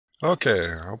Okay,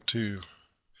 I hope to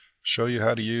show you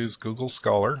how to use Google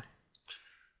Scholar.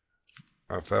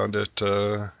 I found it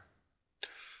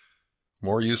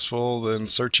more useful than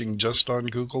searching just on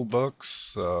Google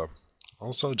Books.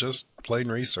 Also, just plain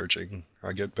researching.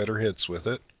 I get better hits with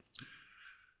it.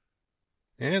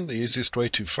 And the easiest way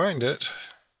to find it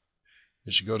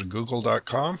is you go to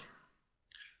google.com.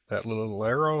 That little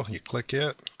arrow, you click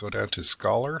it, go down to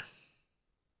Scholar.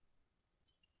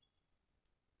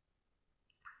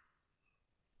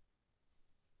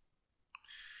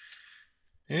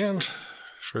 And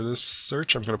for this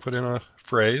search, I'm going to put in a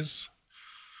phrase.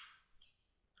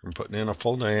 I'm putting in a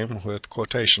full name with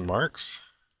quotation marks.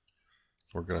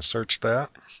 We're going to search that.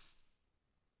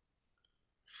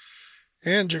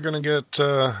 And you're going to get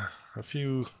a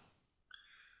few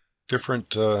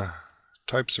different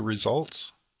types of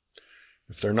results.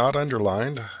 If they're not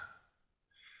underlined,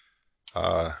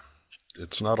 uh,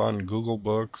 it's not on Google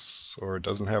Books or it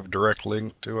doesn't have a direct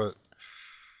link to it.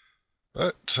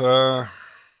 But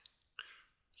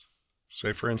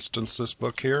say for instance this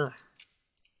book here,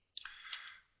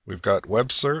 we've got web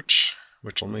search,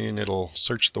 which will mean it'll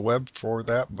search the web for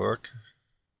that book.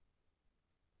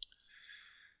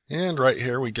 And right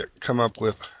here we come up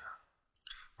with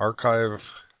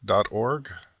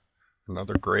archive.org,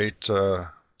 another great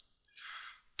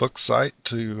book site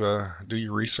to do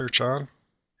your research on.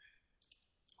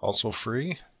 Also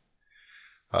free.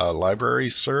 Library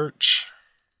search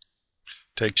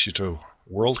takes you to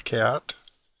WorldCat,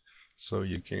 so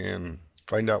you can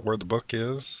find out where the book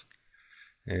is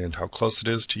and how close it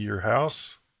is to your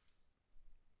house.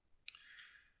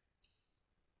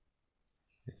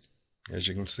 As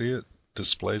you can see, it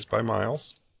displays by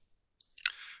miles.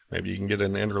 Maybe you can get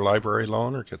an interlibrary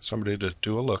loan or get somebody to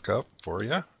do a lookup for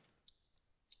you.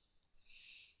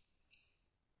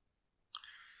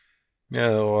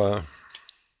 Now,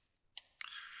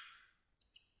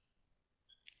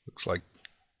 looks like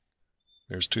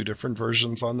there's two different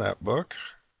versions on that book.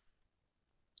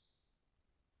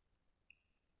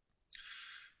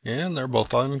 And they're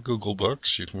both on Google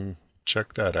Books. You can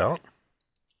check that out.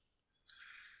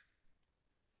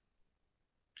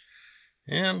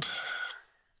 And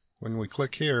when we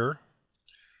click here,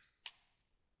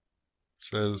 it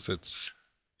says it's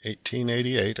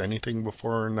 1888. Anything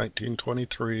before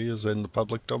 1923 is in the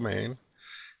public domain,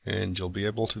 and you'll be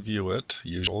able to view it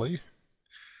usually.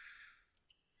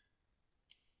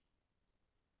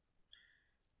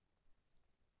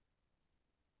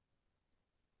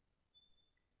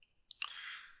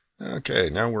 Okay,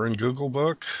 now we're in Google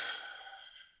Book.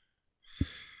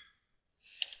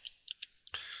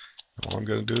 All I'm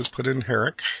going to do is put in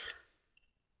Herrick.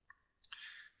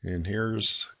 And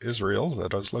here's Israel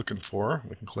that I was looking for.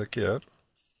 We can click it.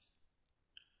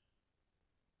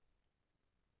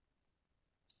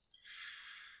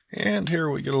 And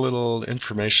here we get a little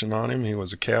information on him. He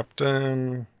was a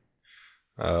captain,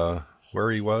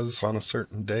 where he was on a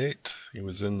certain date. He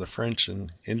was in the French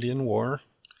and Indian War,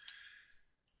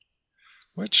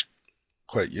 which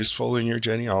quite useful in your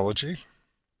genealogy.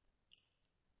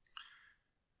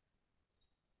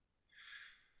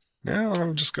 Now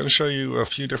I'm just going to show you a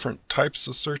few different types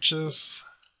of searches.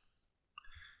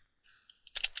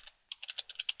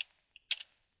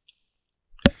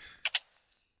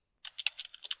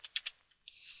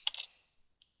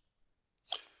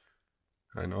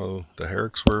 I know the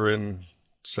Herricks were in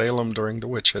Salem during the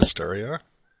witch hysteria,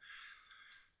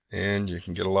 and you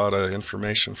can get a lot of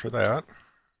information for that.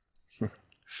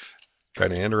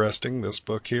 Kind of interesting, this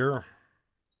book here.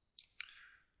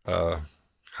 I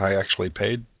actually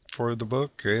paid for the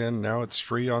book, and now it's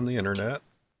free on the internet.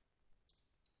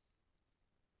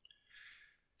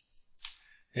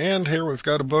 And here we've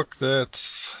got a book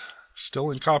that's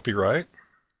still in copyright.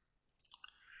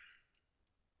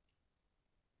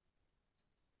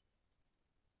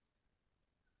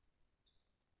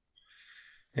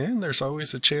 And there's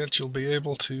always a chance you'll be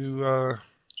able to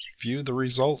view the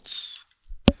results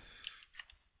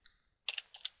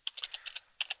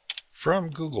from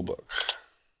Google Book.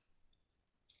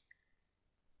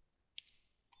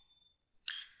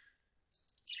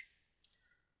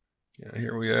 Yeah,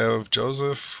 here we have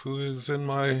Joseph, who is in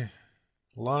my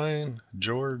line.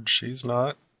 George, he's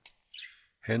not.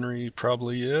 Henry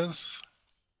probably is.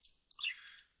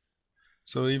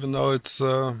 So even though it's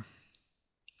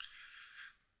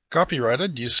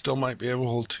copyrighted, you still might be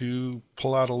able to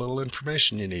pull out a little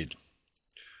information you need.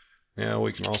 Now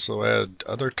we can also add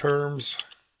other terms.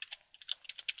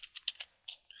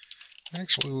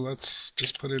 Actually, let's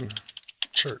just put in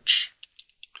church.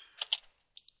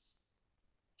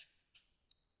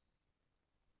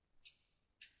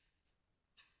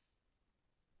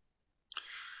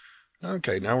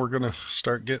 Okay, now we're going to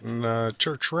start getting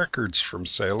church records from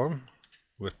Salem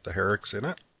with the Herricks in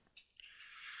it.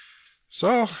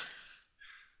 So,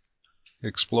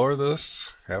 explore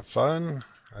this, have fun.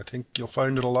 I think you'll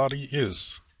find it a lot of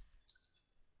use.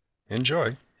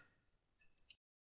 Enjoy.